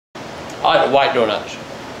I like the white donuts.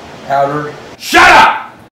 Powdered. Shut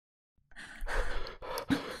up!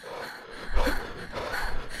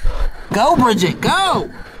 Go, Bridget,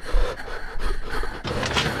 go!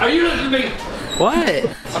 Are you listening to me? What?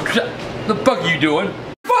 The fuck are you doing?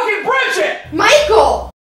 Fucking Bridget!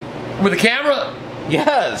 Michael! With the camera?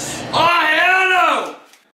 Yes. Oh, hell no!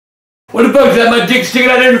 What the fuck is that, my dick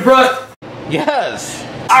sticking out in the front? Yes.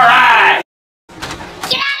 Alright!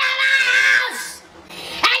 Get out of my house!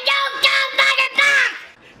 And don't come fucking back!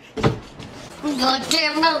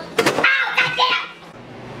 Goddamn no!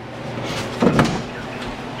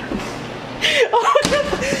 Oh,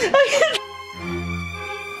 goddamn!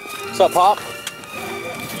 What's up, Pop?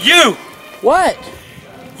 You! What?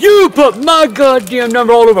 You put my goddamn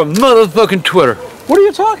number all over motherfucking Twitter. What are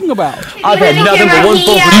you talking about? I've had nothing but one phone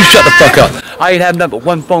call. You shut the fuck up. I ain't had nothing but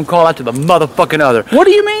one phone call after the motherfucking other. What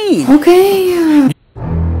do you mean? Okay.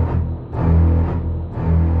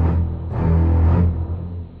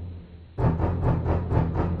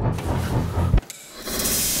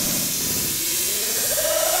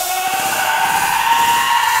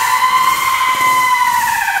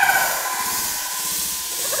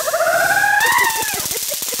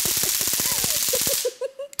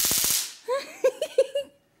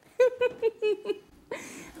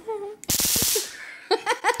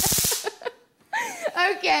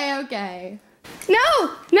 Okay. No!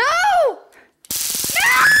 No! No!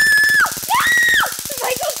 No!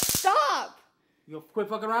 Michael, stop! You quit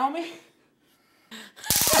fucking around with me?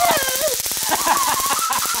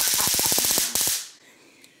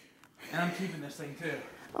 And I'm keeping this thing too.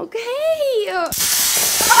 Okay.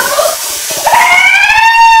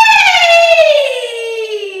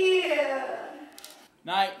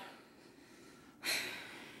 Night.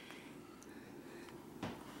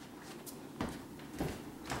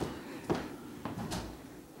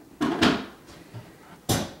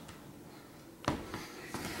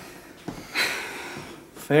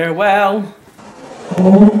 Farewell.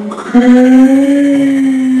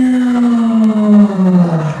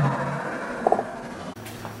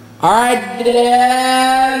 Alright,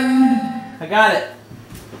 I got it.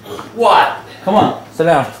 What? Come on, sit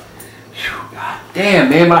down. God damn,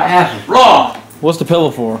 man, my ass is raw. What's the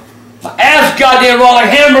pillow for? My ass is goddamn raw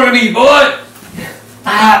like hamburger meat, boy.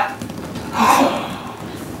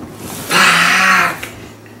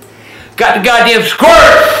 Got the goddamn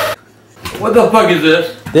squirt. What the fuck is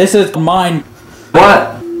this? This is mine.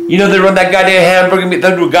 What? You know they run that goddamn hamburger meat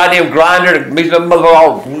through a goddamn grinder and makes that mother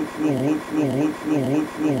all.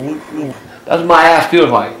 That's what my ass feels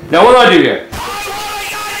like. Now what do I do here?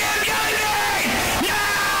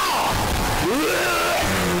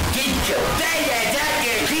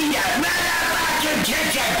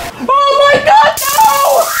 Oh my god, no!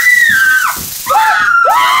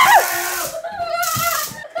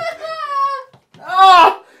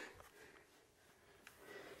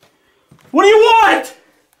 What do you want?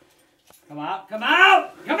 Come out, come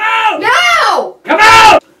out, come out! No! Come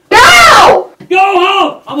out! No! Go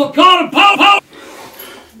home! I'm gonna call the po-po!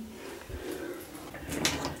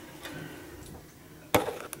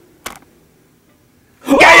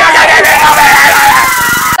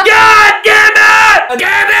 God damn it!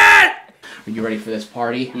 Damn it! Are you ready for this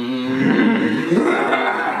party?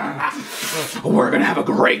 We're gonna have a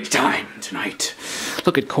great time tonight.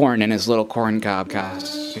 Look at Corn in his little corn cob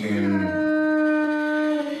costume.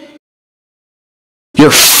 You're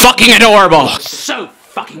fucking adorable! So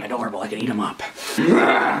fucking adorable, I can eat him up. You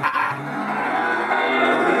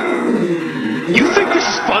think this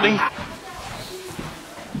is funny?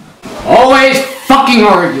 Always fucking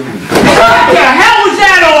arguing. What the hell was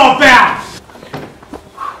that all about?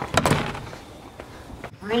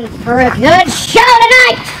 Ready for a good show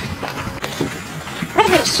tonight! What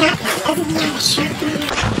about shopping? Isn't that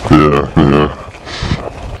shopping? Yeah.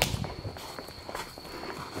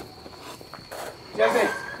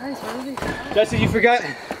 Jesse, you forgot?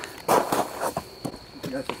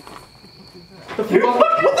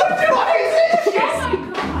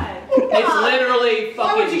 It's literally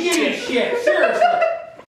fucking shit. Seriously.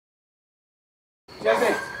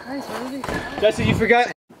 Jesse, you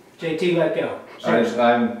forgot? JT, let go. I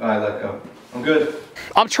let go. I'm good.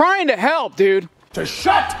 I'm trying to help, dude. To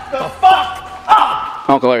shut the fuck up!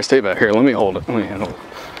 Uncle Larry, stay back here. Let me hold it. Let me handle it.